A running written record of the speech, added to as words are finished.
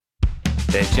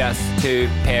They're just two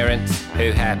parents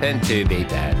who happen to be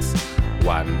dads.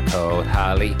 One called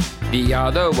Harley, the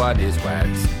other one is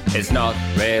Wads. It's not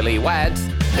really Wads,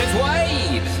 it's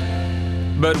Wade!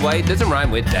 But Wade doesn't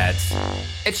rhyme with dads.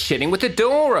 It's shitting with the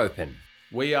door open.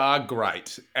 We are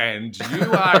great, and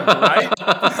you are great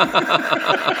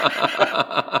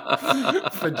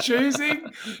for choosing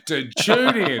to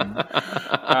tune in.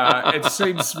 It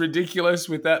seems ridiculous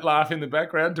with that laugh in the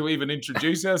background to even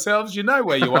introduce ourselves. You know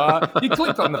where you are. You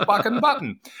clicked on the fucking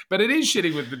button. But it is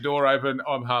Shitting with the Door Open.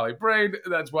 I'm Harley Breed.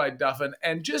 That's Wade Duffin.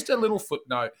 And just a little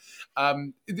footnote.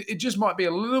 It just might be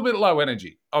a little bit low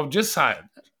energy. I'm just saying.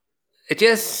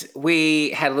 We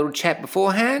had a little chat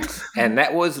beforehand, and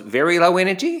that was very low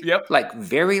energy. Yep. Like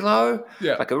very low.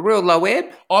 Yeah. Like a real low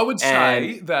ebb. I would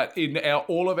say that in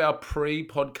all of our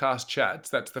pre-podcast chats,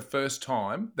 that's the first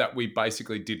time that we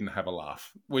basically didn't have a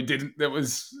laugh. We didn't. There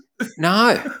was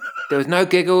no no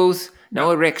giggles,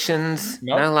 no erections,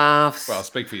 no laughs. Well,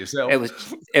 speak for yourself. It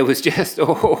was just it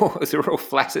was a real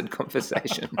flaccid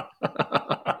conversation.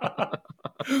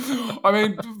 I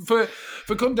mean, for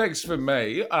context for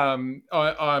me, I'm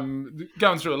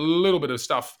going through a little bit of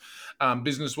stuff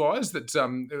business-wise that's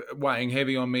weighing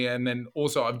heavy on me, and then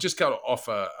also I've just got off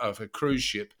a cruise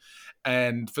ship,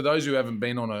 and for those who haven't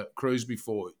been on a cruise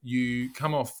before, you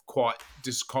come off quite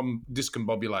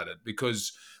discombobulated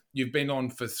because you've been on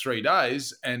for 3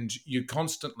 days and you're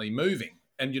constantly moving,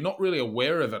 and you're not really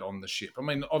aware of it on the ship. I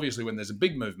mean, obviously when there's a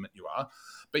big movement you are,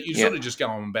 but you sort of just go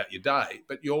on about your day,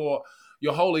 but your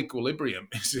whole equilibrium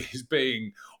is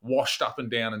being washed up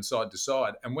and down and side to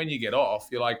side. And when you get off,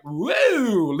 you're like,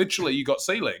 whoa, literally you got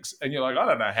sea legs. And you're like, I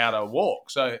don't know how to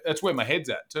walk. So that's where my head's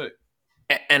at too.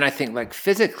 And I think like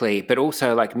physically, but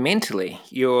also like mentally,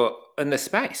 you're in the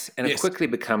space and it quickly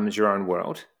becomes your own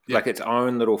world. Yep. Like its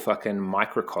own little fucking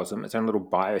microcosm, its own little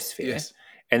biosphere. Yes.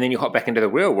 And then you hop back into the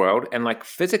real world and like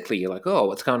physically you're like, oh,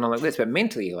 what's going on like this? But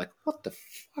mentally you're like, what the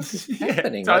fuck is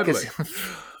happening? Totally. Like,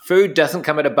 food doesn't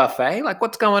come at a buffet. Like,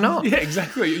 what's going on? Yeah,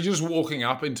 exactly. You're just walking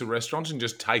up into restaurants and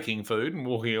just taking food and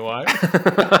walking away. I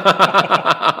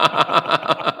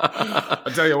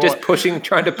tell you what. Just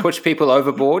trying to push people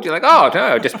overboard. You're like, oh,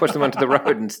 no, just push them onto the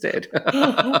road instead.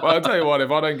 Well, I'll tell you what,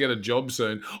 if I don't get a job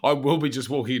soon, I will be just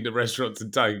walking into restaurants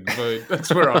and taking food.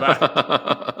 That's where I'm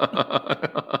at.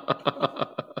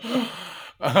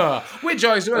 Which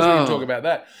I suppose we can talk about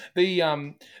that.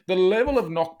 The level of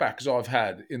knockbacks I've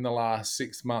had in the last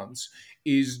 6 months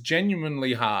is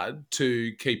genuinely hard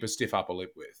to keep a stiff upper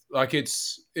lip with. Like it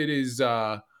is.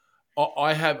 I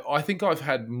think I've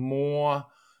had more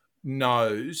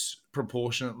no's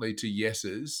proportionately to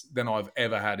yeses than I've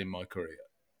ever had in my career,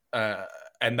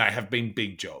 and they have been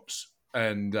big jobs.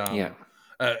 And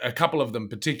a couple of them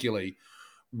particularly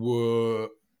were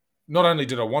not only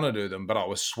did I want to do them, but I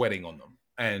was sweating on them.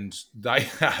 And they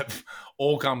have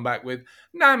all come back with,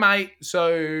 no, mate.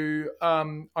 So,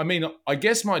 I mean, I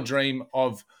guess my dream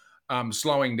of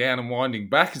slowing down and winding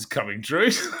back is coming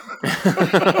true.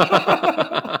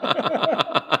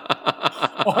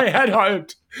 I had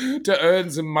hoped to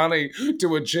earn some money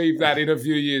to achieve that in a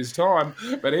few years' time.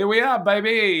 But here we are,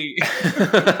 baby.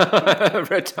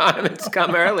 Retirement's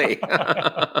come early.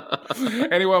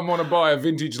 Anyone want to buy a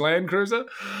vintage Land Cruiser?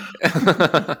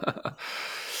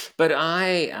 But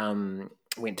I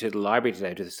went to the library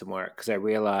today to do some work because I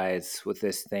realized with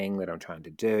this thing that I'm trying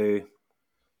to do,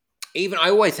 even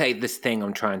I always say this thing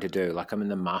I'm trying to do, like I'm in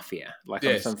the mafia, like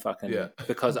I'm some fucking,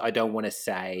 because I don't want to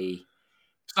say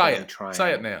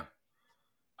it now.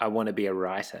 I want to be a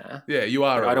writer. Yeah, you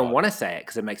are. I don't want to say it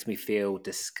because it makes me feel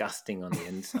disgusting on the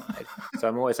inside. So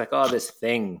I'm always like, oh, this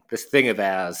thing of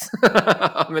ours.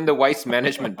 I'm in the waste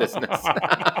management business.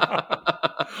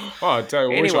 I tell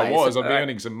you, I wish I was. I'd be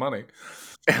earning some money.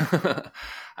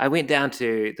 I went down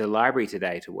to the library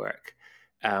today to work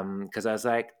because I was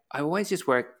like, I always just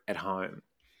work at home.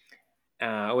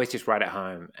 I always just write at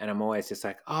home. And I'm always just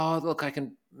like, oh, look, I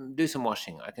can do some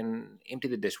washing. I can empty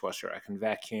the dishwasher. I can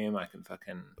vacuum. I can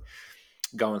fucking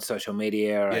go on social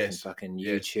media. I can fucking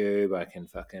YouTube. I can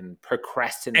fucking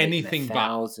procrastinate. Anything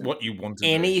but what you want to do.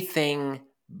 Anything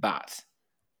but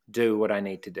do what I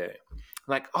need to do.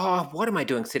 Like, oh, what am I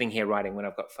doing sitting here writing when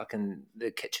I've got fucking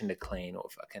the kitchen to clean or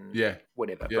fucking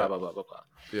whatever, blah, blah, blah, blah, blah.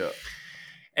 Yeah.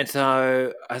 And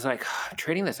so I was like, I'm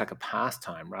treating this like a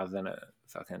pastime rather than a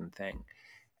fucking thing.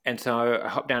 And so I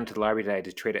hopped down to the library today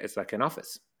to treat it as like an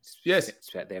office. It's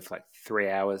about there for like 3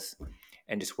 hours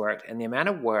and just worked. And the amount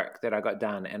of work that I got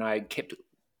done, and I kept,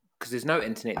 because there's no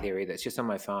internet there either, it's just on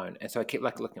my phone. And so I kept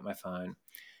like looking at my phone,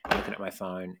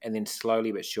 and then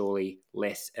slowly but surely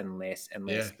less and less and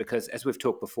less, because as we've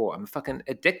talked before, I'm fucking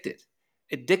addicted.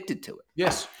 addicted to it.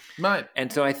 Yes, mate.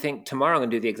 And so I think tomorrow I'm going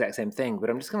to do the exact same thing, but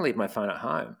I'm just going to leave my phone at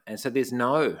home. And so there's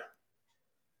no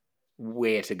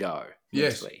where to go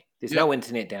mentally. Yes. There's Yep. no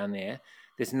internet down there.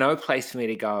 There's no place for me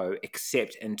to go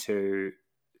except into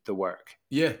the work.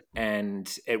 Yeah.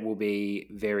 And it will be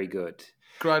very good.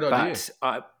 Great idea.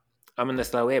 But I'm in the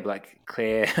slow air, but like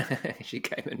Claire, she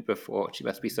came in before. She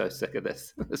must be so sick of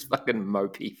this fucking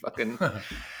mopey, fucking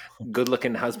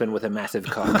good-looking husband with a massive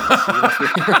cock.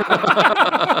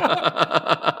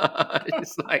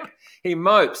 It's like, he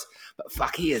mopes, but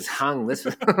fuck, he is hung. This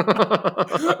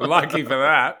Lucky for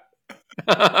that.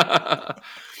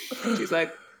 She's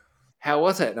like, how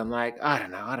was it? And I'm like, I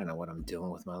don't know what I'm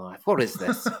doing with my life. What is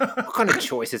this? What kind of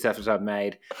choices have I've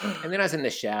made? And then I was in the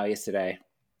shower yesterday,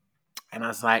 and I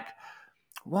was like,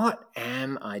 what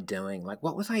am I doing? Like,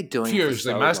 what was I doing?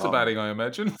 Furiously masturbating, long? I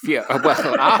imagine. Yeah,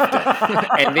 well, after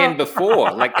and then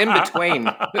before, like in between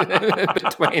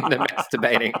the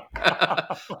masturbating,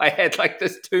 I had like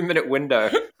this 2-minute window.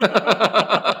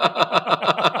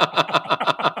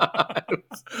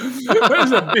 That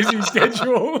was a busy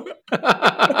schedule.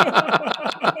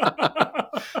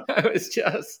 It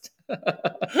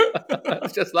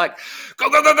was just like, go,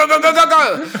 go, go, go, go, go, go,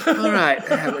 go. All right,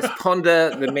 let's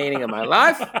ponder the meaning of my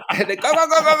life. Go, go, go, go,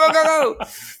 go, go, go, go.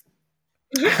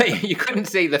 You couldn't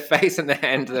see the face and the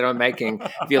hand that I'm making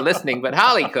if you're listening, but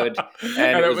Harley could,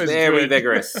 and it was very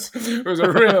vigorous. It was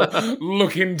a real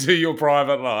look into your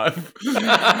private life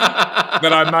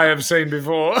that I may have seen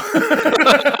before.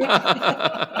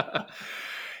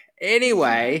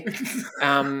 Anyway,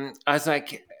 I was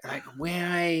like,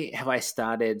 where have I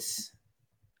started?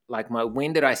 Like,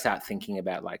 when did I start thinking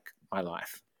about like my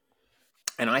life?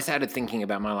 And I started thinking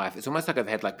about my life. It's almost like I've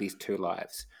had like these two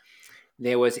lives.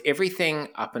 There was everything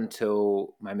up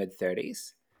until my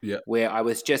mid-30s, where I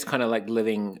was just kind of like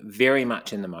living very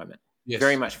much in the moment,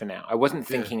 very much for now. I wasn't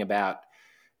thinking about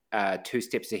 2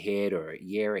 steps ahead or a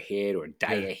year ahead or a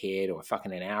day ahead or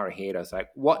fucking an hour ahead. I was like,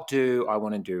 what do I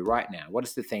want to do right now? What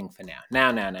is the thing for now? Now.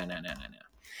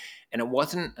 And it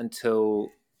wasn't until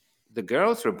the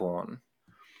girls were born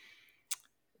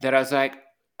that I was like,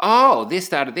 oh, they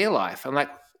started their life. I'm like,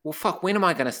 well, fuck, when am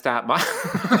I going to start my...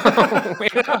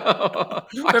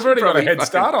 They've already got a head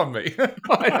start on me.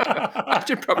 I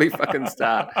should probably fucking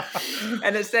start.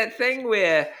 And it's that thing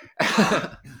where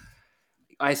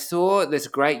I saw this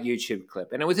great YouTube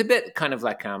clip, and it was a bit kind of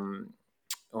like,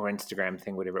 or Instagram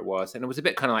thing, whatever it was, and it was a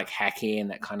bit kind of like hacky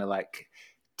and that kind of like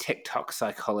TikTok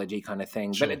psychology kind of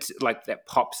thing, but it's like that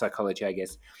pop psychology, I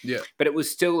guess. Yeah. But it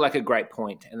was still like a great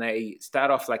point. And they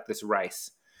start off like this race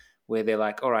where they're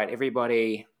like, all right,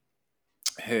 everybody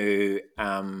who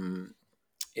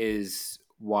is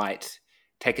white,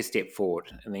 take a step forward.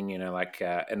 And then, like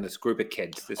in this group of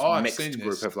kids, this mixed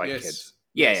group of like kids.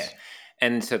 Yeah.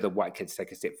 And so the white kids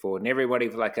take a step forward, and everybody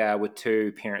like with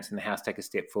 2 parents in the house take a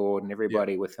step forward, and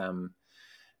everybody with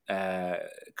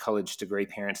college degree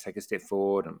parents take a step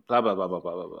forward, and blah, blah, blah, blah,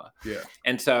 blah, blah, blah. Yeah.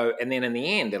 And then in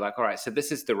the end, they're like, all right, so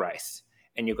this is the race.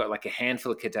 And you've got like a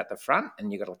handful of kids out the front,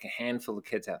 and you've got like a handful of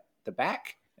kids out the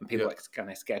back, and people like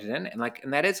kind of scattered in, and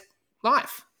that is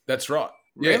life. That's right.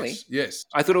 Really? Yes.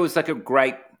 I thought it was like a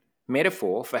great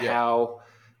metaphor for how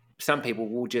some people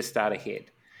will just start ahead.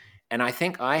 And I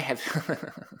think I have,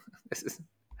 this is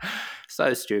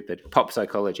so stupid. Pop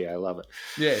psychology, I love it.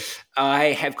 Yes. I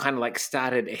have kind of like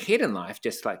started ahead in life,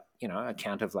 just like,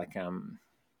 account of like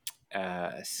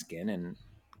skin and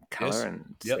color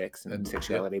and sex and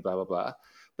sexuality, blah, blah, blah.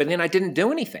 But then I didn't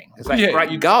do anything. It's like,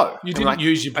 right, go. You didn't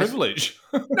use your privilege.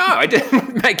 No, I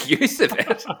didn't make use of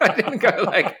it. I didn't go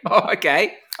like, oh,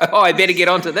 okay. Oh, I better get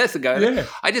onto this and go. Yeah.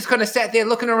 I just kind of sat there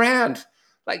looking around,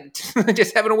 like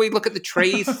just having a wee look at the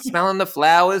trees, smelling the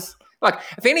flowers. Like,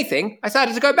 if anything, I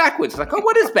started to go backwards. Like, oh,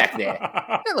 what is back there?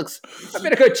 That looks, I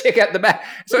better go check out the back.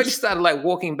 So I just started like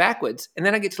walking backwards. And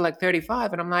then I get to like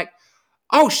 35 and I'm like,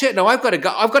 oh shit, no, I've got to go.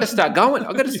 I've got to start going.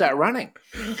 I've got to start running.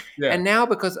 Yeah. And now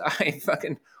because I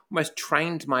fucking almost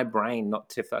trained my brain not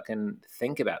to fucking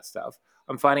think about stuff,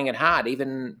 I'm finding it hard,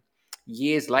 even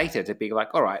years later, to be like,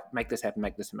 all right, make this happen,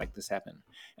 make this and make this happen.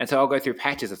 And so I'll go through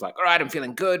patches of like, all right, I'm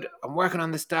feeling good. I'm working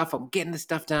on this stuff. I'm getting this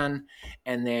stuff done.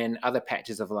 And then other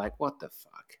patches of like, what the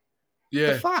fuck? Yeah.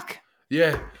 What the fuck?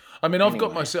 Yeah. I mean, I've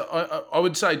got myself, I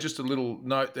would say just a little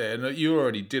note there, and you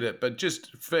already did it, but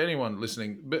just for anyone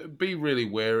listening, be really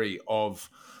wary of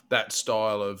that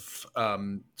style of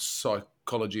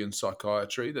psychology and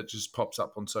psychiatry that just pops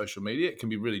up on social media. It can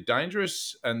be really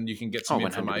dangerous, and you can get Oh, some 100%.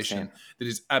 information that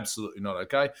is absolutely not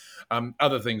okay.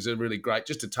 Other things are really great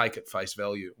just to take at face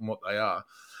value and what they are.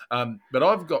 But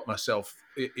I've got myself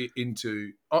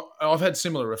into. I've had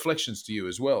similar reflections to you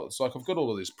as well. It's like I've got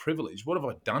all of this privilege. What have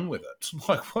I done with it?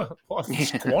 Like I've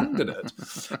squandered it,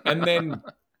 and then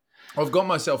I've got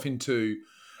myself into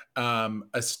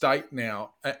a state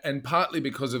now, and partly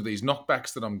because of these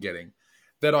knockbacks that I'm getting,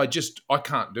 that I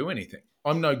can't do anything.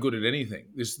 I'm no good at anything.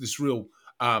 This real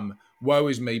woe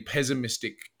is me,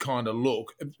 pessimistic kind of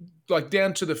look, like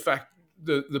down to the fact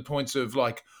the points of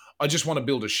like I just want to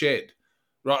build a shed,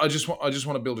 right? I just want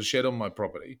to build a shed on my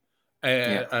property,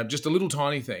 Yeah. just a little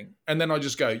tiny thing, and then I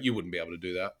just go, you wouldn't be able to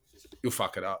do that. You'll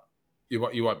fuck it up. You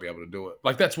won't be able to do it.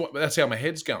 Like that's how my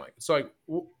head's going. It's like,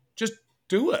 well, just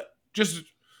do it. Just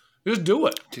do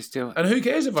it. Just do it. And who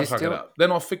cares if I Just fuck do it it. up?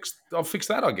 Then I'll fix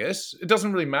that, I guess. It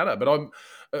doesn't really matter. But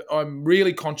I'm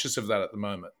really conscious of that at the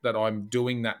moment, that I'm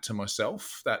doing that to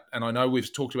myself. And I know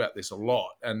we've talked about this a lot.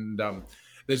 And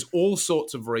there's all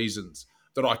sorts of reasons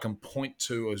that I can point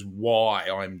to as why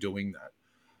I'm doing that.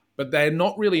 But they're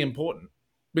not really important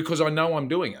because I know I'm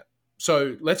doing it.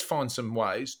 So let's find some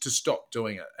ways to stop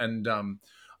doing it. And I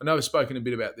know I've spoken a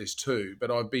bit about this too, but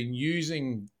I've been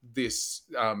using this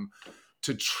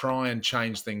to try and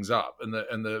change things up. And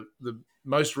the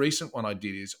most recent one I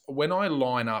did is when I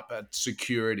line up at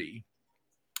security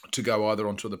to go either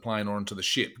onto the plane or onto the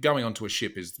ship. Going onto a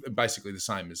ship is basically the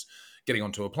same as getting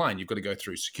onto a plane. You've got to go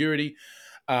through security,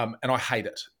 and I hate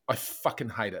it. I fucking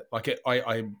hate it. Like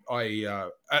I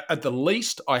at the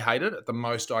least I hate it. At the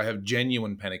most, I have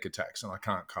genuine panic attacks, and I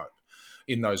can't cope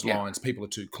in those lines. People are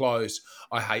too close.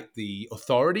 I hate the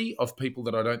authority of people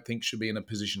that I don't think should be in a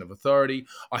position of authority.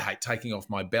 I hate taking off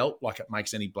my belt like it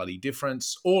makes any bloody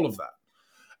difference. All of that.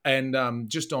 And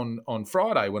just on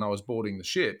Friday when I was boarding the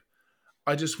ship,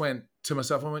 I just went to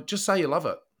myself, I went, just say you love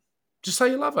it. Just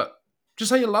say you love it. Just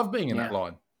say you love being in that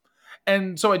line.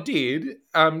 And so I did,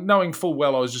 knowing full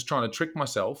well I was just trying to trick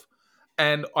myself.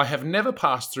 And I have never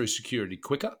passed through security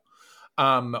quicker.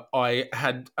 I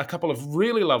had a couple of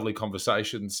really lovely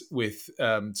conversations with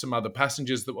some other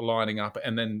passengers that were lining up,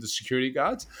 and then the security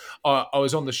guards. I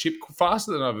was on the ship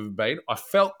faster than I've ever been. I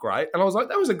felt great. And I was like,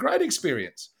 that was a great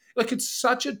experience. Like, it's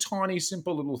such a tiny,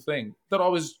 simple little thing that I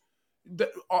was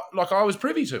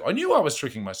privy to. I knew I was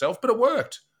tricking myself, but it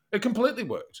worked. It completely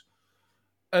worked.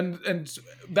 And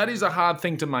that is a hard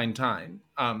thing to maintain.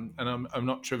 And I'm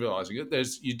not trivializing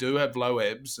it. You do have low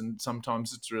ebbs, and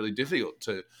sometimes it's really difficult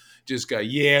to just go,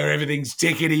 yeah, everything's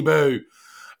tickety boo.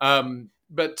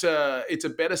 But it's a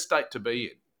better state to be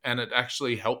in, and it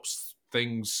actually helps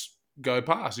things go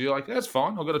past. You're like, that's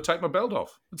fine. I've got to take my belt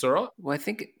off. It's all right. Well, I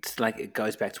think it's like it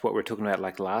goes back to what we were talking about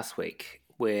like last week,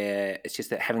 where it's just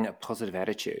that having a positive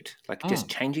attitude, like just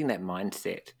changing that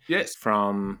mindset. Yes.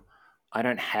 From I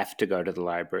don't have to go to the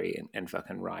library and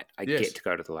fucking write. I get to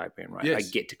go to the library and write. Yes.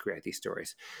 I get to create these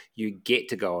stories. You get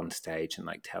to go on stage and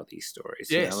like tell these stories.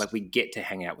 Yes. You know, like we get to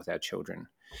hang out with our children.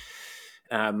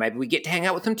 Maybe we get to hang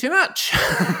out with them too much.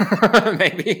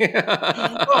 Maybe.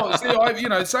 Well,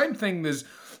 see, same thing. There's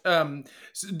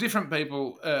different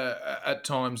people at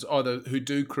times, either who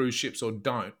do cruise ships or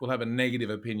don't, will have a negative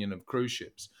opinion of cruise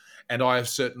ships. And I have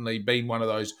certainly been one of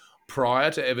those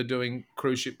prior to ever doing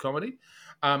cruise ship comedy.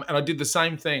 And I did the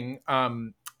same thing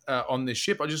on this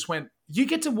ship. I just went, you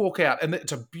get to walk out, and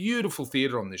it's a beautiful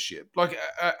theatre on this ship. Like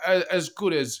as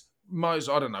good as most,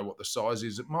 I don't know what the size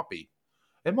is. It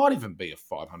might even be a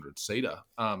 500-seater.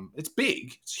 It's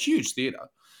big. It's a huge theatre.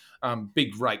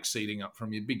 Big rake seating up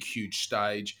from you, big, huge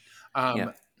stage.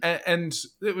 And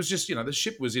it was just, the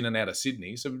ship was in and out of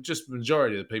Sydney. So just the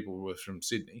majority of the people were from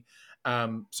Sydney.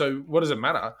 So what does it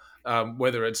matter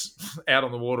whether it's out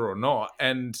on the water or not?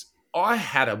 And I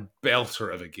had a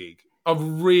belter of a gig. I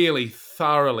really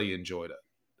thoroughly enjoyed it.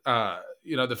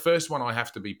 The first one I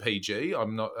have to be PG.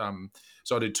 I'm not.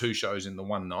 So I do 2 shows in the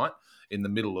one night. In the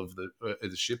middle of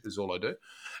the ship is all I do,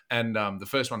 and the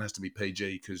first one has to be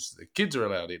PG because the kids are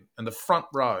allowed in. And the front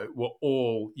row were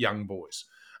all young boys,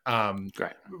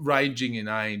 Great. ranging in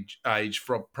age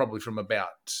from probably from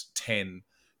about 10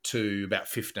 to about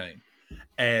 15,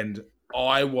 and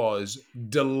I was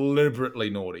deliberately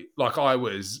naughty. Like I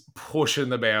was pushing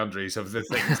the boundaries of the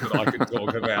things that I could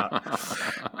talk about.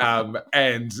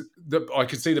 And I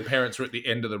could see the parents were at the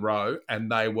end of the row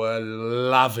and they were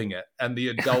loving it. And the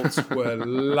adults were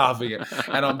loving it.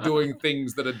 And I'm doing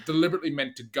things that are deliberately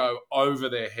meant to go over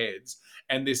their heads.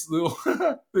 And this little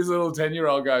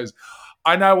 10-year-old goes,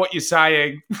 I know what you're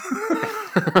saying.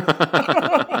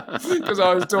 because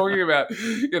I was talking about,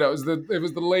 it was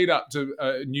the lead up to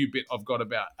a new bit I've got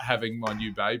about having my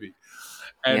new baby,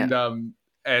 and Yeah.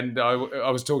 and I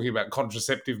was talking about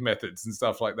contraceptive methods and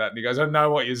stuff like that. And he goes, I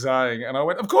know what you're saying. And I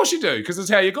went, of course you do, because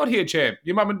it's how you got here, champ.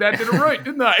 Your mum and dad did it right,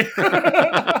 didn't they?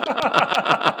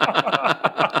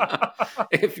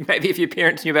 Maybe if your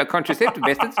parents knew about contraceptive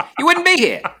methods, you wouldn't be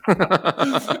here.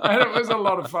 And it was a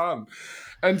lot of fun.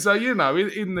 And so, in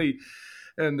the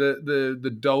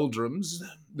doldrums,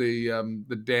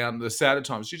 the sadder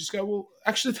times, you just go, well,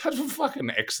 actually, that was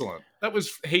fucking excellent. That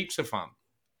was heaps of fun.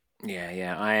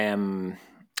 Yeah. I am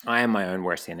my own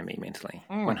worst enemy mentally.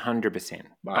 100%.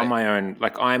 Right. On my own.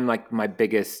 Like, I'm like my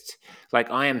biggest,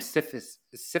 like, I am Sisyphus?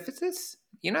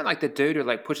 You know, like the dude who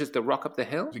like pushes the rock up the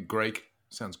hill? Is it Greek?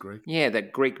 Sounds Greek. Yeah,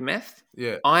 that Greek myth.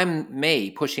 Yeah. I'm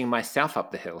me pushing myself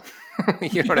up the hill.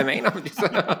 You know what I mean? I'm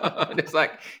just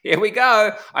like, here we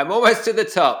go. I'm almost to the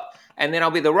top. And then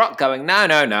I'll be the rock going, no.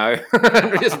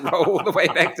 And just roll all the way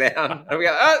back down. And we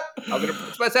go, oh, I'm going to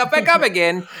push myself back up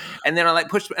again. And then I'll like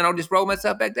push, and I'll just roll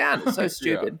myself back down. It's so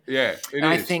stupid. Yeah, it is.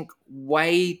 I think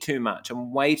way too much.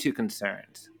 I'm way too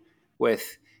concerned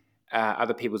with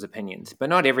other people's opinions. But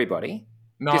not everybody.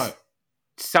 No. Just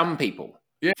some people.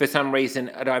 Yeah. For some reason,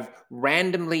 I've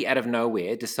randomly out of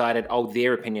nowhere decided,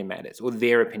 their opinion matters, or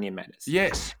their opinion matters.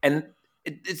 Yes. And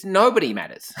it's nobody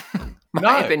matters.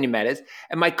 My opinion matters.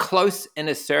 And my close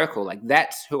inner circle, like,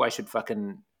 that's who I should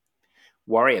fucking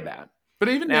worry about. But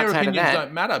even their opinions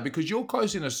don't matter, because your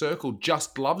close inner circle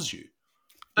just loves you.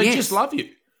 They just love you.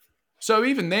 So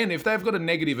even then, if they've got a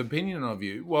negative opinion of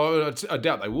you, well, I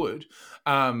doubt they would.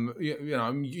 I'm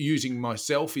using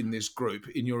myself in this group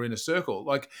in your inner circle.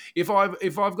 Like, if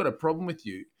I've got a problem with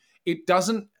you, it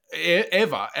doesn't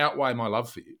ever outweigh my love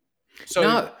for you. So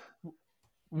no,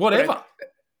 whatever.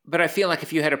 But I feel like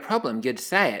if you had a problem, you'd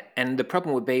say it, and the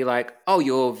problem would be like, oh,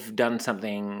 you've done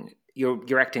something.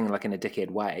 You're acting like in a dickhead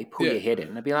way. Pull your head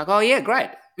in. I'd be like, oh yeah, great.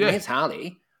 Yeah. Here's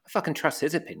Harley. I fucking trust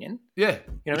his opinion. Yeah.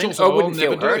 You know what I mean? So I wouldn't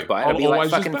feel hurt by it. I'd be like,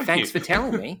 fucking thanks for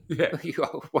telling me. Yeah.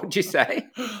 What'd you say?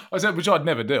 I said, which I'd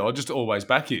never do. I'd just always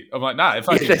back you. I'm like, no, if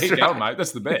I keep going, mate,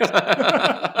 that's the best.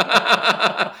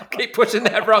 Keep pushing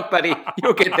that rock, buddy.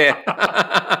 You'll get there.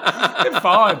 You're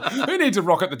fine. Who needs a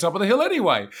rock at the top of the hill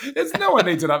anyway? There's no one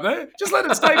needs it up there. Just let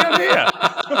it stay down here.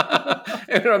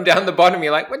 And when I'm down the bottom,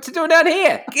 you're like, what's it doing down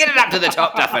here? Get it up to the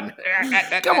top, Duffin.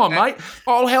 Come on, mate.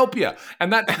 I'll help you.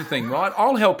 And that's the thing, right?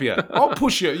 I'll help you. I'll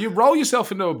push you. You roll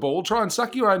yourself into a ball, try and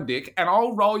suck your own dick, and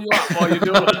I'll roll you up while you're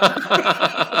doing it.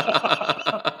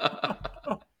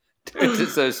 Dudes are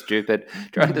so stupid,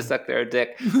 trying to suck their own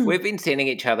dick. We've been sending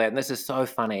each other, and this is so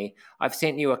funny. I've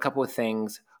sent you a couple of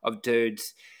things of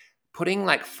dudes putting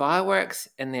like fireworks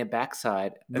in their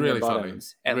backside, in really their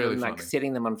bottoms, funny. and Really like funny.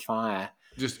 setting them on fire.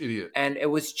 Just idiot. And it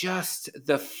was just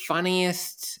the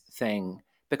funniest thing,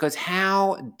 because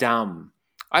how dumb.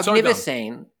 I've never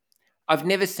seen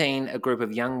a group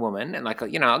of young women, and like, I'm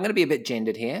going to be a bit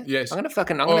gendered here. Yes. I'm going to throw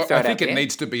it out I think it there.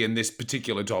 needs to be in this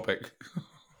particular topic.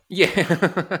 Yeah,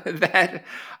 that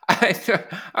I've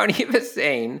only ever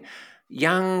seen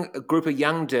a group of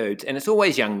young dudes, and it's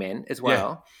always young men as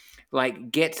well.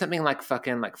 Like, get something like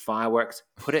fucking like fireworks,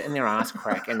 put it in their ass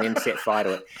crack, and then set fire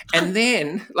to it. And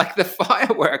then like the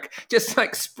firework just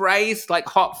like sprays like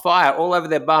hot fire all over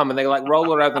their bum, and they like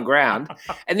roll it over the ground.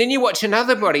 And then you watch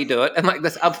another body do it, and like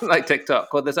this other like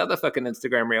TikTok or this other fucking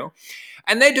Instagram reel,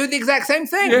 and they do the exact same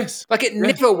thing. Yes. Like it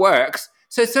never works.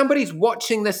 So somebody's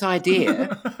watching this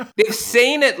idea. They've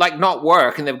seen it like not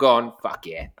work, and they've gone, fuck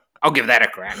yeah. I'll give that a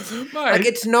crack. Mate. Like,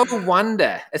 it's no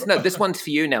wonder. This one's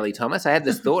for you, Nellie Thomas. I had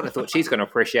this thought. I thought she's going to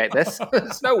appreciate this.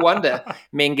 It's no wonder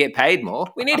men get paid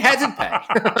more. We need hazard pay.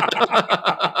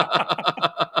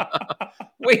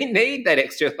 We need that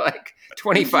extra, like,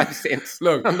 25 cents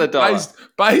on the dollar.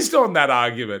 Based on that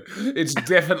argument, it's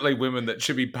definitely women that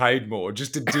should be paid more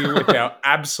just to deal with our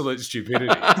absolute stupidity.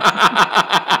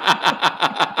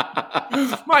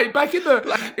 Mate, back in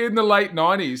the late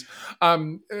 90s,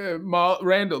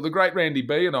 Randall, the great Randy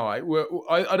B, and I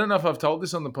don't know if I've told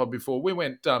this on the pod before, we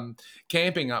went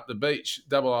camping up the beach,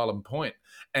 Double Island Point,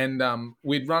 and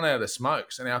we'd run out of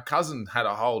smokes, and our cousin had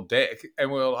a whole deck,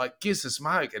 and we were like, give us a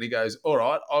smoke, and he goes, all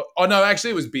right. No,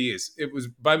 actually it was beers. It was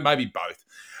maybe both.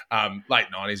 Late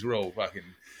 90s, we're all fucking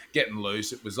getting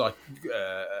loose. It was like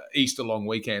Easter long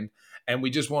weekend, and we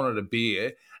just wanted a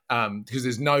beer. because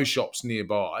there's no shops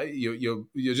nearby. You're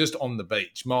just on the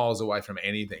beach, miles away from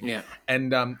anything. Yeah.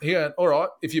 And he went, all right,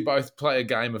 if you both play a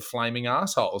game of flaming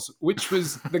assholes, which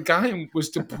was the game was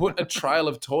to put a trail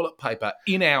of toilet paper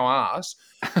in our ass,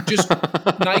 just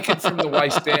naked from the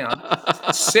waist down,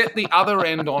 set the other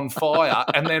end on fire,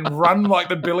 and then run like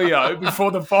the Billy-O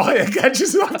before the fire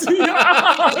catches up to your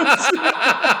ass.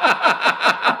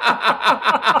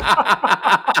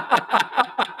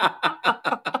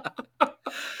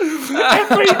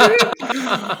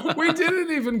 We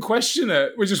didn't even question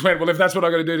it. We just went, well, if that's what I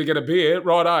got to do to get a beer,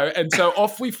 righto. And so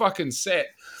off we fucking set.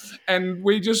 And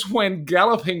we just went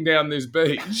galloping down this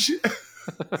beach.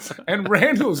 And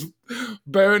Randall's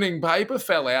burning paper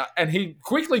fell out, and he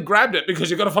quickly grabbed it because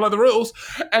you've got to follow the rules,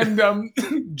 and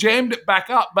jammed it back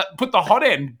up, but put the hot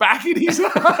end back in his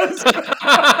ass.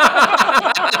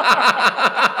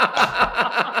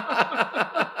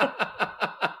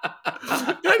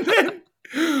 And then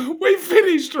we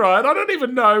finished, right? I don't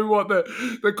even know what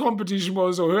the competition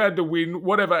was or who had to win,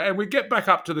 whatever. And we get back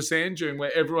up to the sand dune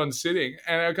where everyone's sitting,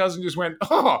 and our cousin just went,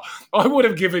 oh, I would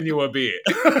have given you a beer.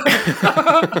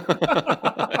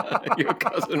 Your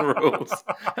cousin rules.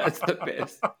 That's the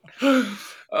best.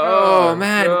 Oh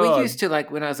man, God. we used to,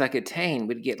 like, when I was like a teen,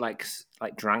 we'd get like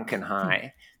drunk and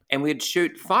high, and we'd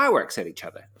shoot fireworks at each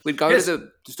other. We'd go to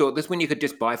the store. This when you could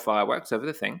just buy fireworks over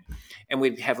the thing, and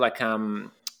we'd have like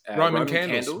Roman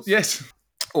candles. Yes.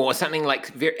 Or something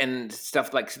like and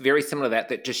stuff like very similar to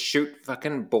that just shoot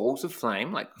fucking balls of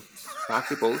flame, like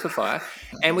sparkly balls of fire,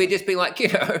 and we'd just be like,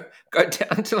 go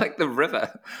down to like the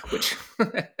river, which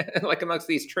like amongst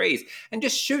these trees, and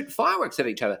just shoot fireworks at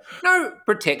each other. No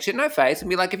protection, no face, and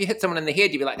be like, if you hit someone in the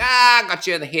head, you'd be like, got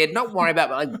you in the head. Not worry about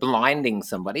like blinding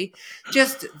somebody.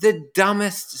 Just the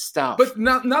dumbest stuff. But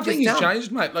nothing has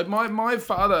changed, mate. Like my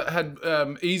father had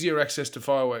easier access to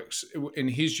fireworks in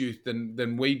his youth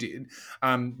than we did.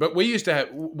 But we used to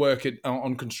work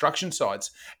on construction sites,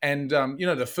 and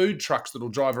the food trucks that'll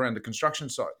drive around to construction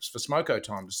sites for smoko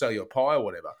time to sell you a pie or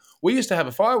whatever. We used to have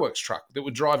a fireworks truck that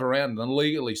would drive around and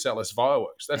illegally sell us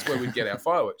fireworks. That's where we'd get our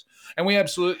fireworks, and we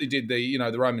absolutely did the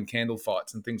Roman candle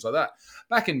fights and things like that.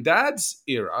 Back in Dad's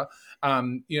era,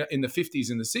 in the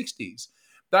 50s and the 60s,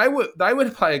 they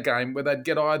would play a game where they'd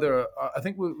get either I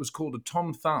think it was called a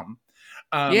Tom Thumb.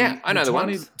 I know the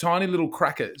ones. Tiny little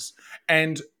crackers,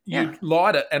 and you'd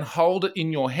light it and hold it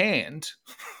in your hand,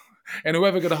 and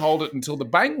whoever could hold it until the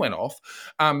bang went off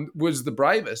was the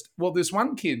bravest. Well, this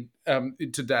one kid,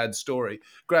 to Dad's story,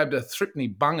 grabbed a threepenny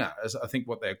bunger, as I think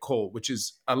what they're called, which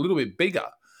is a little bit bigger,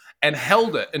 and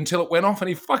held it until it went off, and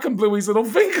he fucking blew his little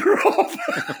finger off.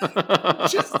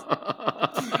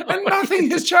 And nothing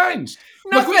has changed.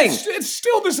 Nothing. It's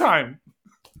still the same.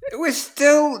 We're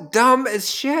still dumb as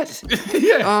shit.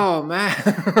 Yeah. Oh, man.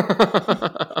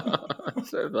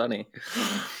 So funny.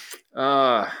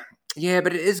 Yeah,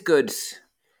 but it is good.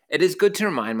 It is good to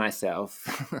remind myself,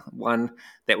 one,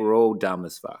 that we're all dumb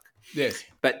as fuck. Yes.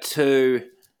 But two,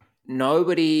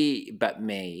 nobody but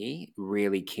me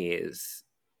really cares.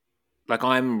 Like,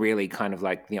 I'm really kind of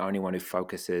like the only one who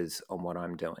focuses on what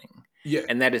I'm doing. Yeah.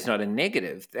 And that is not a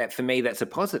negative. That, for me, that's a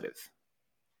positive.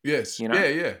 Yes.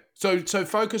 Yeah. So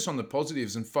focus on the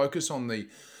positives and focus on the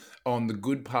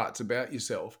good parts about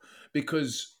yourself,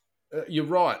 because you're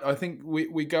right. I think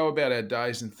we go about our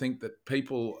days and think that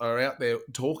people are out there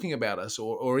talking about us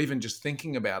or even just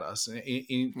thinking about us.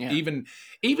 Even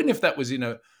if that was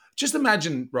just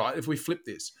imagine, right, if we flip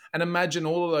this and imagine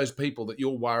all of those people that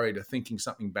you're worried are thinking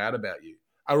something bad about you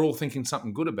are all thinking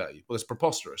something good about you. Well, it's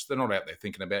preposterous. They're not out there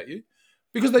thinking about you.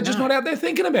 Because they're just not out there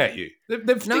thinking about you. They're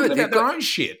thinking about their own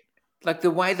shit. Like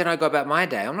the way that I go about my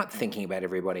day, I'm not thinking about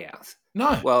everybody else.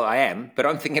 No. Well, I am, but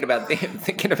I'm thinking about them,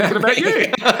 thinking about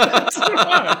you. That's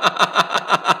right.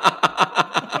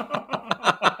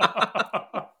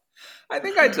 I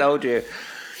think I told you.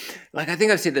 Like, I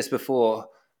think I've said this before,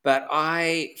 but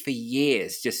I, for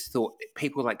years, just thought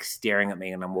people like staring at me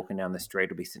and I'm walking down the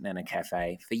street or be sitting in a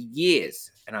cafe for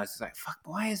years. And I was just like, fuck,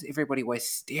 why is everybody always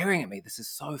staring at me? This is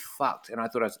so fucked. And I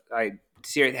thought I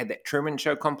seriously had that Truman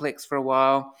Show complex for a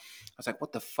while. I was like,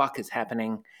 what the fuck is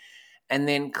happening? And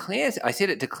then I said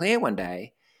it to Claire one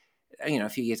day, a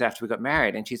few years after we got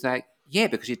married. And she's like, yeah,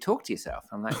 because you talk to yourself.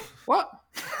 I'm like, what?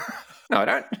 No, I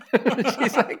don't.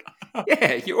 She's like,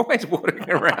 yeah, you're always walking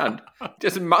around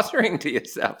just muttering to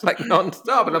yourself like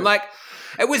nonstop. And I'm like,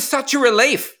 it was such a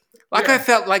relief. Like I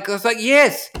felt like, I was like,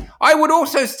 yes, I would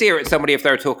also stare at somebody if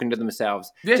they were talking to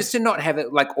themselves. Yes. Just to not have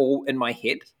it like all in my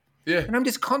head. Yeah. And I'm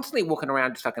just constantly walking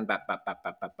around just fucking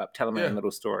telling my own Yeah.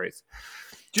 little stories.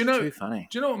 Do you know? Too funny.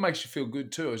 Do you know what makes you feel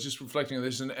good too? I was just reflecting on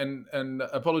this, and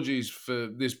apologies for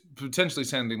this potentially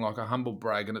sounding like a humble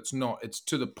brag, and it's not. It's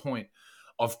to the point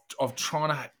of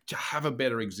trying to have a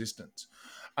better existence.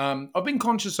 I've been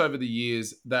conscious over the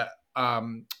years that,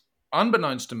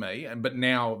 unbeknownst to me, but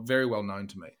now very well known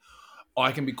to me,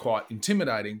 I can be quite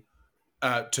intimidating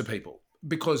to people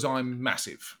because I'm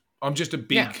massive. I'm just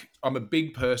Yeah. I'm a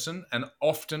big person, and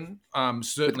often, With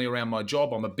certainly around my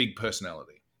job, I'm a big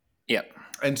personality. Yep.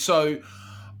 And so,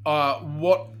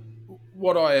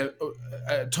 what I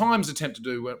at times attempt to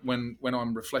do when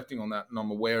I'm reflecting on that and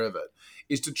I'm aware of it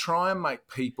is to try and make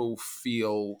people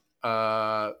feel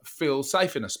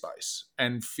safe in a space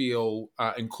and feel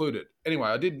included. Anyway,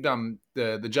 I did the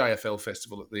JFL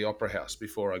festival at the Opera House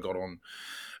before I got on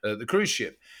the cruise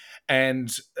ship,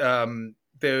 and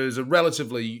there's a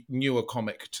relatively newer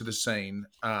comic to the scene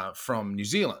from New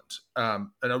Zealand, and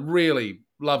a really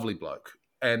lovely bloke.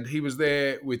 And he was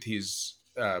there with his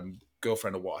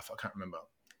girlfriend or wife, I can't remember.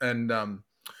 And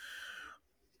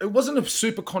it wasn't a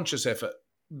super conscious effort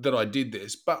that I did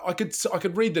this, but I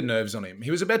could read the nerves on him. He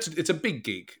was about to. It's a big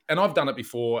gig, and I've done it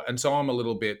before, and so I'm a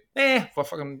little bit.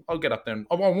 I'll get up there. And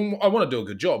I want to do a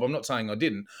good job. I'm not saying I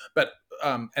didn't, but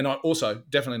and I also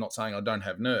definitely not saying I don't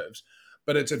have nerves.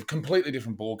 But it's a completely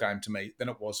different ball game to me than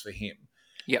it was for him.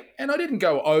 Yep. And I didn't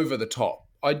go over the top.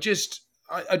 I just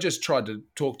tried to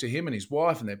talk to him and his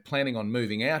wife, and they're planning on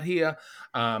moving out here.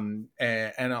 And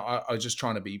I was just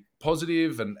trying to be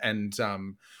positive and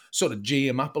sort of G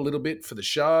him up a little bit for the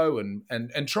show,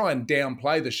 and try and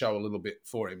downplay the show a little bit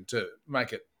for him to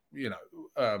make it,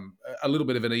 a little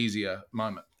bit of an easier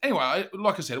moment. Anyway,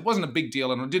 like I said, it wasn't a big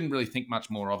deal, and I didn't really think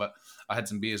much more of it. I had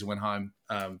some beers and went home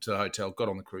to the hotel, got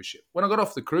on the cruise ship. When I got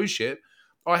off the cruise ship,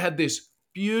 I had this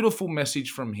beautiful message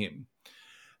from him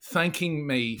thanking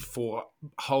me for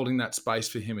holding that space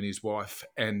for him and his wife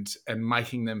and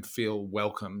making them feel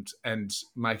welcomed and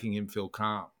making him feel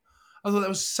calm. I thought that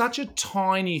was such a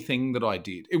tiny thing that I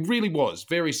did. It really was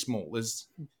very small,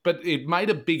 but it made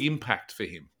a big impact for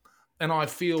him. And I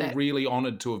feel That really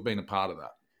honoured to have been a part of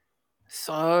that.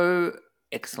 so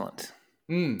excellent.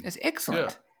 Mm, It's yeah,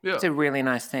 excellent. yeah. It's a really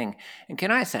nice thing. And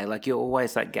can I say, like, you're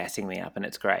always like gassing me up, and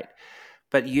it's great.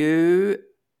 But you're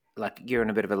in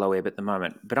a bit of a low ebb at the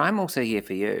moment. But I'm also here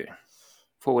for you,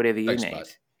 for whatever you Thanks, need.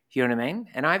 mate. You know what I mean?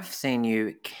 And I've seen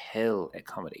you kill at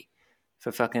comedy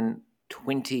for fucking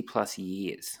 20 plus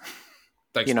years.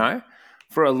 Thanks, mate.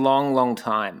 For a long, long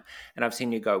time. And I've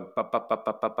seen you go up,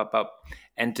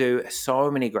 and do so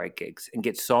many great gigs and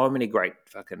get so many great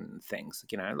fucking things,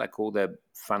 like all the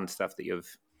fun stuff that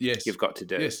you've got to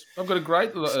do. Yes. I've got a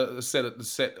great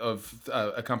set of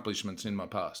accomplishments in my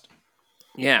past.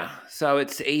 Yeah. So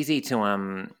it's easy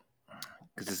to,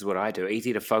 because this is what I do,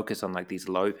 easy to focus on like these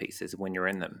low pieces when you're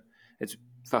in them. It's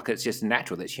just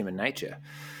natural. That's human nature.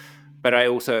 But I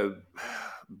also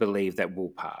believe that will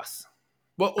pass.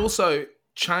 Well, also,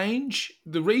 change,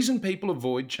 the reason people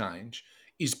avoid change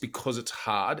is because it's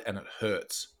hard and it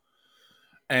hurts.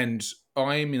 And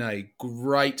I am in a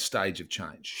great stage of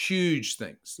change, huge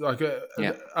things. Like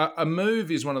a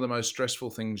move is one of the most stressful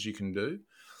things you can do.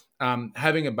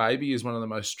 Having a baby is one of the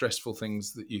most stressful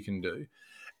things that you can do.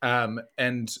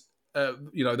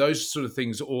 Those sort of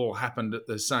things all happened at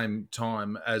the same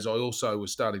time as I also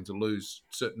was starting to lose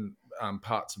certain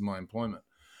parts of my employment.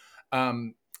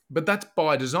 But that's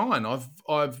by design.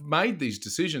 I've made these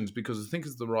decisions because I think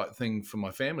it's the right thing for my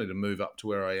family to move up to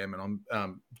where I am, and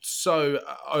I'm so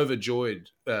overjoyed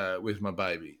with my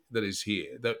baby that is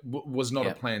here. That was not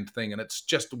a planned thing, and it's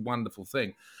just a wonderful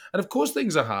thing. And of course,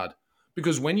 things are hard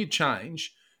because when you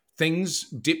change, things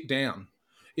dip down.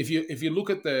 If you look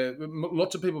at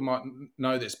lots of people might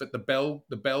know this, but the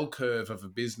bell curve of a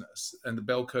business and the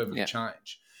bell curve of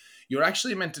change. You're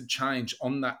actually meant to change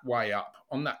on that way up,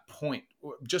 on that point,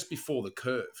 just before the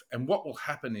curve. And what will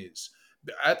happen is,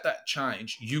 at that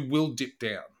change, you will dip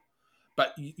down.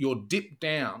 But your dip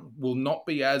down will not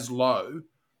be as low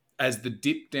as the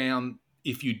dip down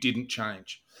if you didn't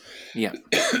change. Yeah.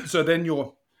 So then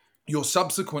your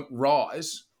subsequent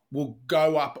rise will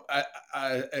go up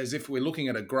as if we're looking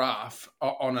at a graph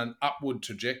on an upward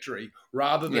trajectory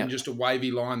rather than just a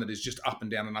wavy line that is just up and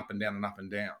down and up and down and up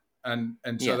and down.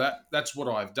 And so that's what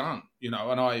I've done, and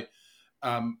I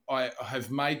have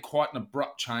made quite an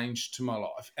abrupt change to my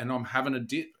life, and I'm having a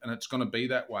dip, and it's going to be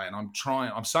that way. And I'm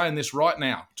saying this right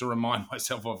now to remind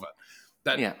myself of it,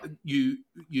 that you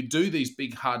do these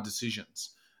big hard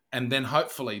decisions, and then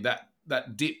hopefully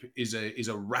that dip is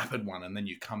a rapid one, and then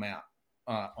you come out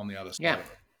on the other side of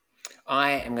it.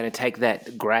 I am going to take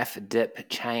that graph dip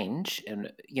change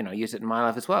and use it in my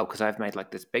life as well, because I've made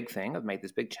like this big thing. I've made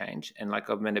this big change, and like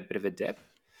I've made a bit of a dip,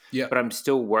 Yeah. but I'm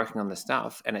still working on the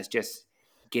stuff, and it's just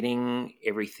getting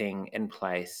everything in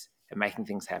place and making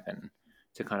things happen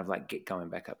to kind of like get going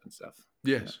back up and stuff.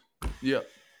 Yes. Yeah.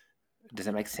 Does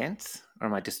that make sense, or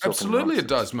am I just talking Absolutely, it nonsense?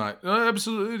 does, mate. No,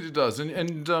 absolutely, it does.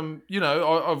 And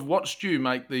I've watched you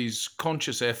make these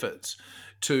conscious efforts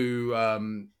to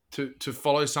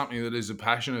follow something that is a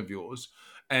passion of yours,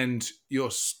 and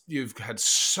you've had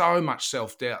so much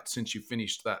self doubt since you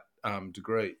finished that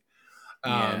degree.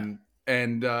 Yeah,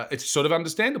 And it's sort of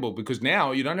understandable because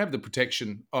now you don't have the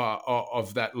protection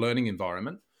of that learning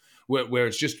environment where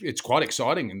it's quite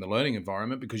exciting in the learning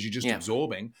environment because you're just yeah.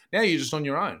 absorbing. Now you're just on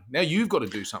your own. Now you've got to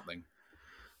do something.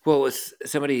 Well,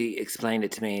 somebody explained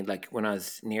it to me like when I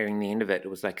was nearing the end of it. It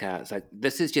was like, it's like,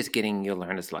 this is just getting your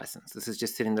learner's license. This is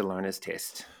just sitting the learner's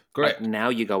test. Like Correct. now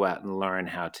you go out and learn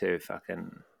how to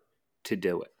to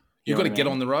do it. You You've know got to what I get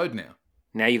mean? on the road now.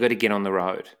 Now you got to get on the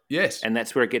road, Yes, and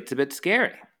that's where it gets a bit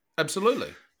scary.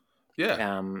 absolutely.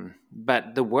 Yeah,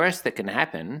 But the worst that can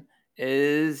happen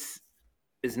is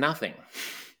nothing,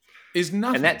 is and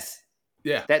nothing.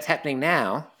 Yeah, that's happening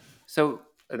now. So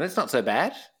and that's not so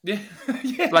bad. yeah,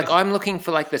 yeah. Like I'm looking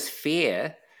for like this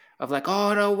fear of like,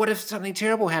 oh no, what if something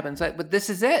terrible happens? Like, but this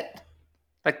is it.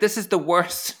 Like this is the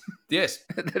worst Yes,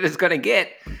 that it's going to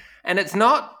get, and it's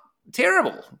not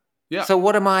terrible. yeah, So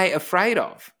what am I afraid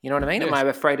of? You know what I mean? Am I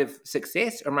yes. afraid of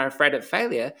success, or am I afraid of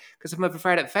failure? Because if I'm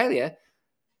afraid of failure,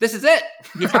 this is it.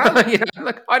 You're failing.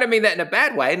 Like I don't mean that in a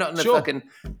bad way, not in a Sure. fucking.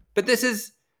 But this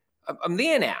is, I'm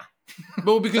there now.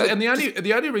 Well, because So and just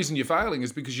the only reason you're failing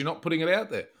is because you're not putting it out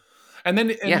there. And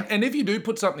then yeah, and if you do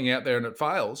put something out there and it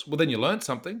fails, well, then you learn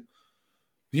something.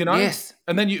 You know, yes,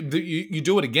 and then you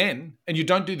do it again, and you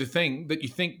don't do the thing that you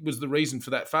think was the reason for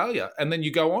that failure, and then you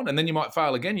go on, and then you might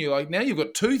fail again. You're like, now you've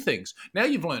got two things. Now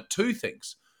you've learned two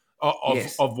things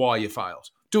yes, of why you failed.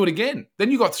 Do it again.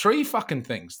 Then you've got three fucking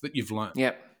things that you've learned.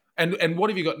 yep. And what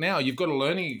have you got now? You've got a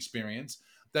learning experience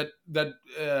that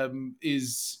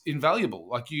is invaluable.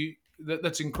 Like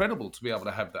that's incredible to be able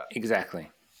to have that. Exactly.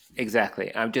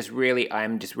 Exactly. I'm just really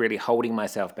holding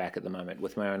myself back at the moment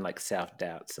with my own like self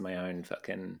doubts and my own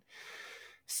fucking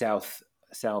self.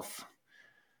 I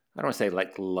don't want to say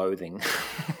like loathing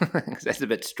because that's a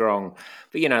bit strong,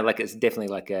 but like it's definitely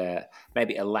like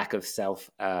maybe a lack of self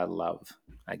love.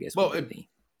 I guess would Well, be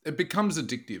the it becomes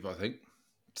addictive. I think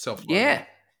self-loathing. yeah.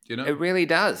 You know. It really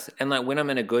does. And like when I'm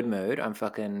in a good mood, I'm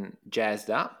fucking jazzed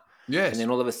up, and Yes. then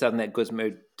all of a sudden that good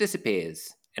mood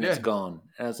disappears. And it's Yeah. gone.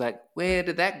 And I was like, where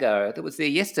did that go? That was there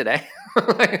yesterday.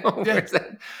 Like, oh, Yeah. where's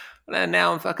that? And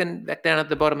now I'm fucking back down at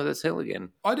the bottom of this hill again,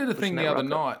 I did a thing pushing the that other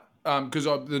rock up. night because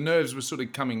the nerves were sort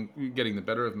of getting the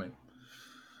better of me,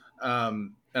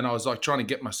 and I was like trying to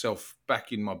get myself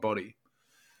back in my body.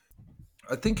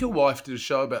 I think your wife did a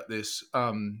show about this,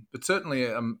 but certainly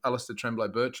Alistair Tremblay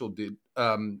Birchall did.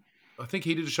 I think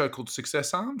he did a show called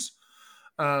Success Arms.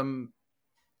 Um,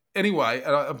 anyway,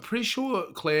 and I'm pretty sure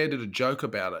Claire did a joke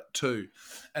about it too.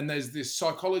 And there's this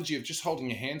psychology of just holding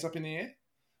your hands up in the air.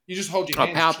 You just hold your Oh,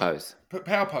 hands, power pose.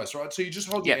 power pose, right? So you just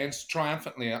hold your Yep. hands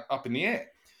triumphantly up in the air,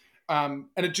 and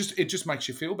it just makes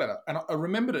you feel better. And I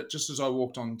remembered it just as I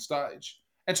walked on stage,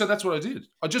 and so that's what I did.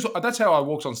 That's how I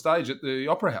walked on stage at the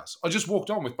Opera House. I just walked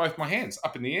on with both my hands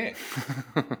up in the air,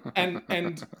 and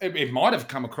it might have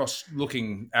come across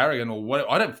looking arrogant or what.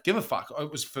 I don't give a fuck.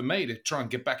 It was for me to try and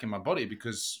get back in my body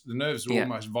because the nerves were Yeah.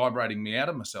 almost vibrating me out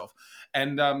of myself,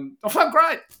 and I felt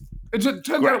great. It turns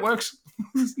out Great. it works.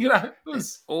 It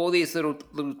was All these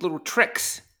little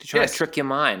tricks to try and yes, trick your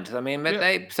mind. I mean, but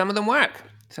yeah, some of them work.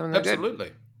 Some of them are good.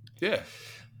 absolutely, yeah.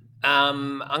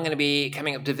 I'm going to be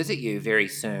coming up to visit you very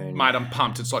soon. Mate, I'm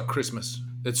pumped. It's like Christmas.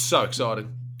 It's so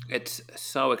exciting. It's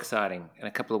so exciting. In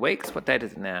a couple of weeks. What date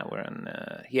is it now? We're on,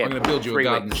 yeah. I'm going to build you a 3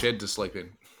 garden weeks. shed to sleep in.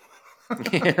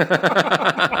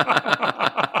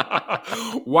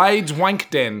 Wade's wank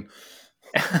den.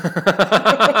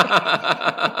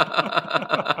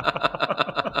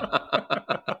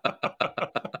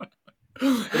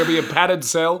 It'll be a padded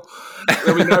cell.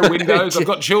 There'll be no windows. I've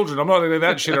got children. I'm not going to do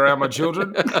that shit around my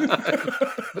children.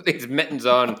 Put these mittens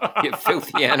on, you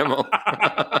filthy animal.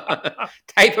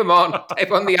 Tape them on.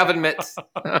 Tape on the oven mitts.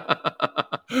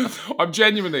 I'm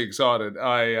genuinely excited.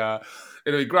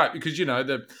 It'll be great because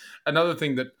another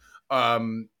thing that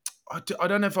I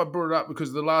don't know if I brought it up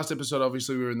because the last episode,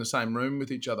 obviously, we were in the same room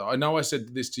with each other. I know I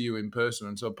said this to you in person,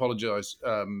 and so I apologise,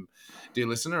 dear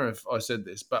listener, if I said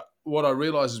this. But what I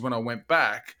realised is when I went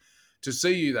back to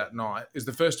see you that night is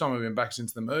the first time I've been back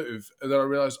since the move that I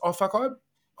realised, oh, fuck,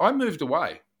 I moved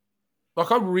away.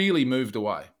 Like, I really moved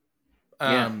away.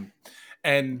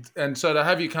 And so to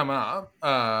have you come up,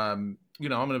 I'm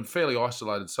in a fairly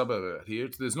isolated suburb out here.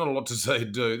 There's not a lot to see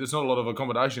do. There's not a lot of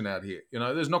accommodation out here.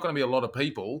 There's not going to be a lot of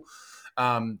people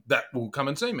that will come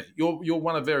and see me. You're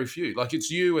one of very few. Like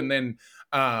it's you, and then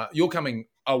you're coming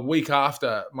a week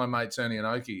after my mates Ernie and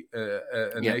Oki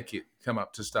and their kid come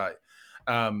up to stay.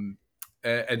 And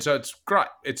so it's great.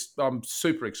 I'm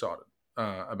super excited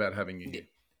about having you here.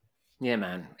 Yeah,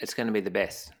 man, it's going to be the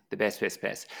best.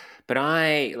 But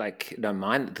I don't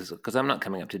mind this because I'm not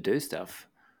coming up to do stuff.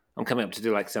 I'm coming up to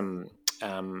do some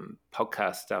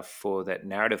podcast stuff for that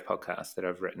narrative podcast that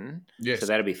I've written. Yes. So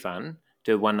that'll be fun.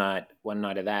 Do one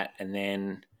night of that, and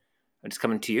then I'm just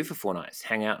coming to you for 4 nights.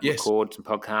 Hang out, record some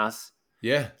podcasts.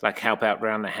 Yeah. Help out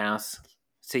around the house,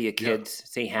 see your kids,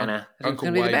 see Hannah.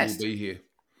 Uncle Wade will be here.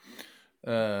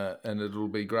 And it'll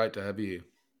be great to have you here.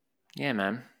 Yeah,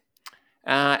 man.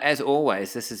 As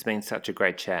always, this has been such a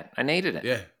great chat. I needed it.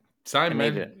 Yeah, same,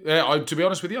 man. Yeah, to be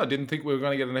honest with you, I didn't think we were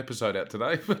going to get an episode out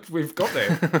today, but we've got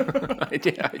there. I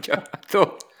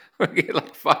thought we'd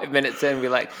get 5 minutes in,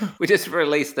 we just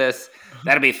released this.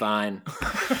 That'll be fine.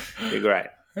 Be great.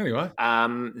 Anyway.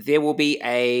 There will be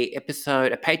a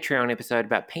Patreon episode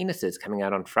about penises coming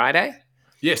out on Friday.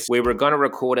 Yes. We were going to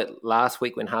record it last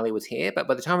week when Harley was here, but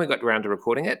by the time we got around to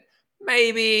recording it,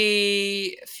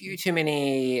 maybe a few too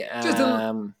many.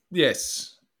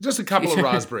 Yes. Just a couple of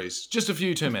raspberries. Just a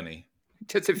few too many.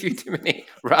 Just a few too many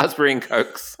raspberry and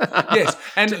cokes. Yes.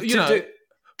 And,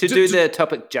 to do the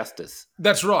topic justice.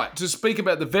 That's right. To speak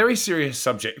about the very serious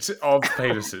subject of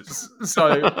penises.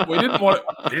 So we didn't want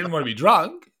to be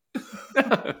drunk.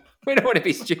 No, we don't want to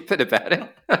be stupid about it.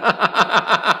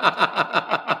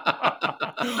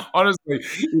 Honestly,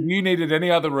 if you needed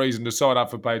any other reason to sign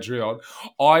up for Patreon,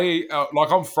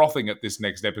 I'm frothing at this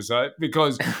next episode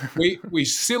because we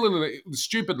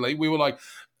stupidly, we were like,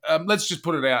 let's just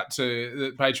put it out to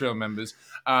the Patreon members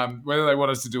whether they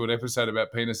want us to do an episode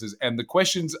about penises. And the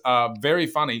questions are very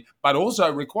funny, but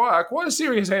also require quite a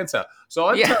serious answer. So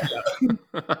I tell you,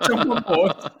 jump on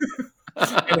board.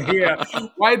 And here,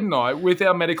 Wade and I, with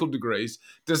our medical degrees,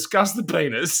 discuss the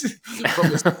penis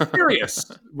from a serious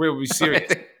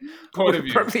point of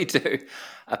view. Probably do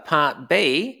a part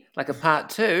B, a part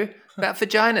 2, about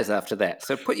vaginas after that.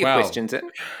 So put your questions in.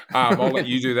 I'll let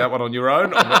you do that one on your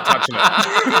own. I'm not touching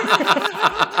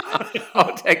it.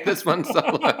 I'll take this one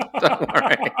solo. Don't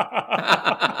worry.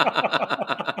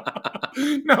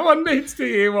 No one needs to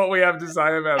hear what we have to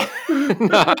say about it.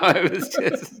 No, it was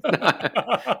just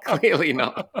clearly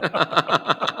not.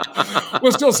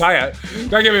 We'll still say it.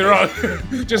 Don't get me wrong.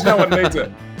 Just no one needs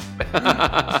it.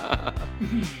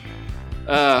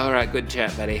 All right, good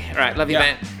chat, buddy. All right, love you,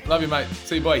 man. Love you, mate.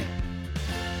 See you, boy.